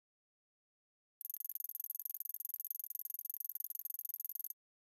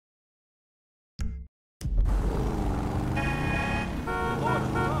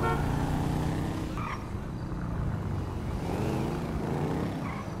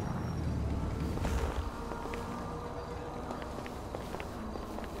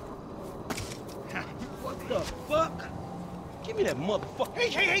me that motherfucker.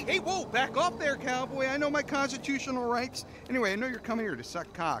 Hey, whoa, back off there, cowboy. I know my constitutional rights. Anyway, I know you're coming here to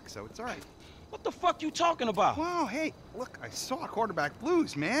suck cock, so it's all right. What the fuck you talking about? Wow, hey, look, I saw Quarterback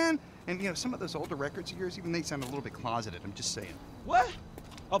Blues, man. And, you know, some of those older records of yours, even they sound a little bit closeted. I'm just saying. What?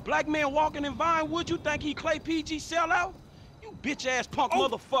 A black man walking in Vinewood, you think he Clay PG sellout? You bitch-ass punk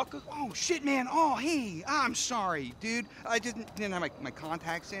motherfucker. Oh, shit, man. Oh, hey, I'm sorry, dude. I didn't have my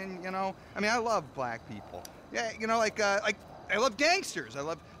contacts in, you know? I mean, I love black people. Yeah, you know, like I love gangsters. I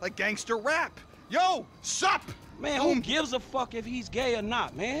love, like, gangster rap. Yo, sup? Man, who gives a fuck if he's gay or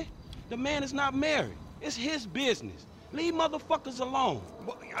not, man? The man is not married. It's his business. Leave motherfuckers alone.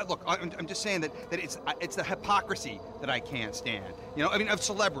 Well, look, I'm just saying that it's the hypocrisy that I can't stand. You know, I mean, of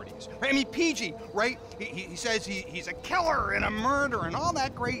celebrities. Right? I mean, PG, right? He says he's a killer and a murderer and all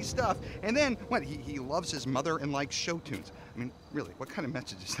that great stuff. And then, what, he loves his mother and likes show tunes. I mean, really, what kind of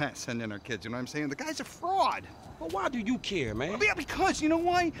message is that sending our kids? You know what I'm saying? The guy's a fraud. Well, why do you care, man? Well, yeah, because, you know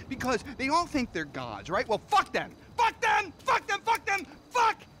why? Because they all think they're gods, right? Well, fuck them! Fuck them! Fuck them! Fuck them!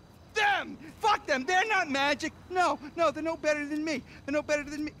 Fuck them! Fuck them! They're not magic! No, they're no better than me. They're no better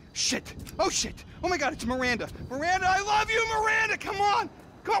than me. Shit! Oh, shit! Oh, my God, it's Miranda. Miranda, I love you, Miranda! Come on!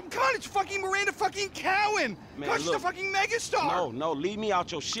 Come on, it's fucking Miranda fucking Cowan! Man, God, she's a fucking megastar! No, leave me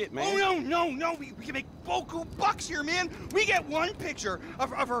out your shit, man. Oh, no, we can make boku bucks here, man! We get one picture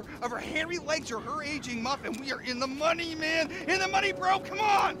of her hairy legs or her aging muff, and we are in the money, man! In the money, bro! Come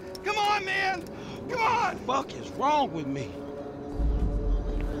on! Come on, man! Come on! What the fuck is wrong with me?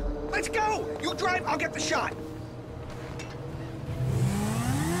 Let's go! You drive, I'll get the shot.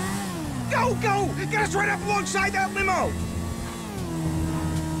 Go! Get us right up alongside that limo!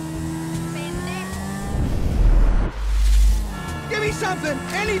 Give me something!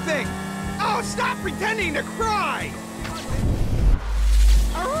 Anything! Oh, stop pretending to cry!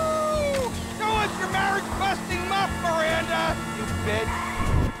 Oh! No, it's your marriage-busting muff, Miranda! You bitch!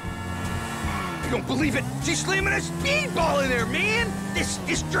 I don't believe it! She's slamming a speedball in there, man! This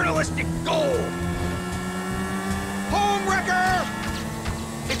is journalistic gold! Home wrecker!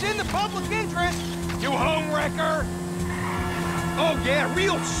 It's in the public interest! You home wrecker! Oh yeah,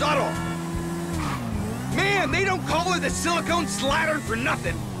 real subtle! Man, they don't call her the silicone slattern for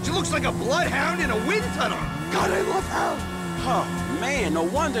nothing! She looks like a bloodhound in a wind tunnel! God, I love her! Oh, man, no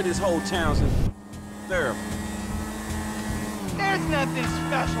wonder this whole town's in therapy. There's nothing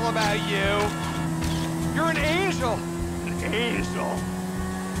special about you! You're an angel! An angel!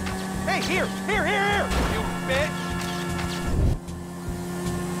 Hey, here! You bitch!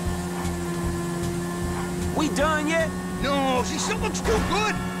 We done yet? No, she still looks too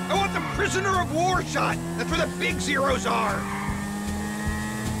good! I want the prisoner of war shot! That's where the big zeros are!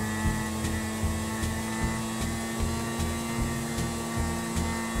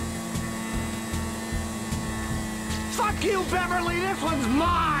 Fuck you, Beverly! This one's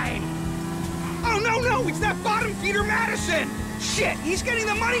mine! Oh, no! It's that bottom feeder Madison! Shit, he's getting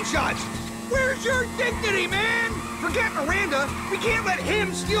the money shots! Where's your dignity, man? Forget Miranda. We can't let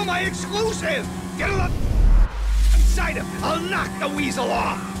him steal my exclusive! Get a look inside him! I'll knock the weasel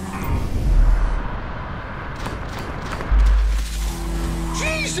off!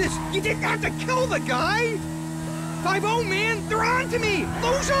 Jesus! You didn't have to kill the guy! 5-0, man! They're on to me!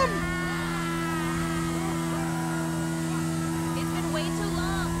 Lose him!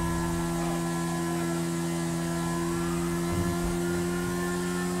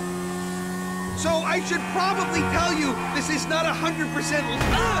 So I should probably tell you this is not 100%.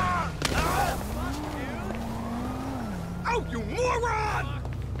 Oh, you moron!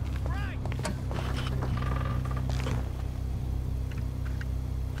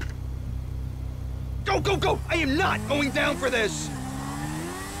 Go! I am not going down for this.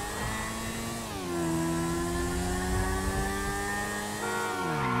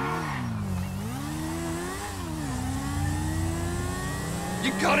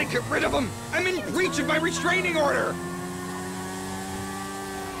 You gotta get rid of him! I'm in breach of my restraining order!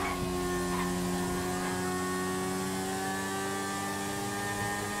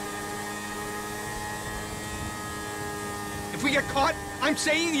 If we get caught, I'm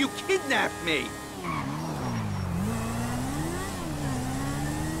saying you kidnapped me!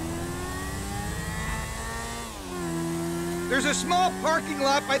 There's a small parking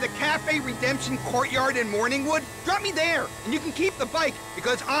lot by the Cafe Redemption Courtyard in Morningwood. Drop me there, and you can keep the bike,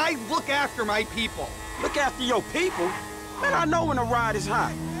 because I look after my people. Look after your people? Man, I know when a ride is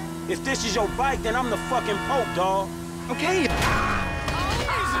hot. If this is your bike, then I'm the fucking Pope, dawg. Okay.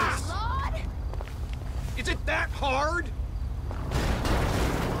 Oh, Jesus! Lord! Is it that hard?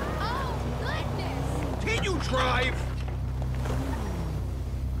 Oh, goodness! Can you drive?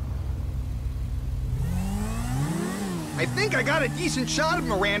 I think I got a decent shot of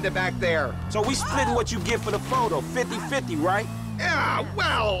Miranda back there. So we splitting what you get for the photo, 50-50, right? Yeah,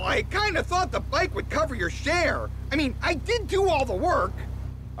 well, I kind of thought the bike would cover your share. I mean, I did do all the work.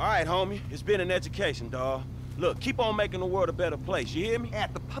 All right, homie. It's been an education, dawg. Look, keep on making the world a better place, you hear me?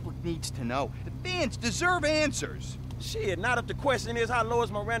 The public needs to know. The fans deserve answers. Shit, not if the question is how low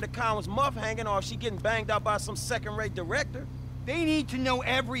is Miranda Collins' muff hanging or if she getting banged out by some second-rate director. They need to know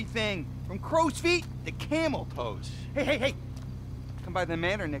everything, from crow's feet to camel toes. Hey. Come by the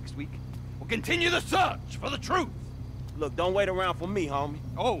manor next week. We'll continue the search for the truth. Look, don't wait around for me, homie.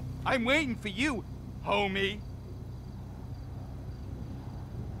 Oh, I'm waiting for you, homie.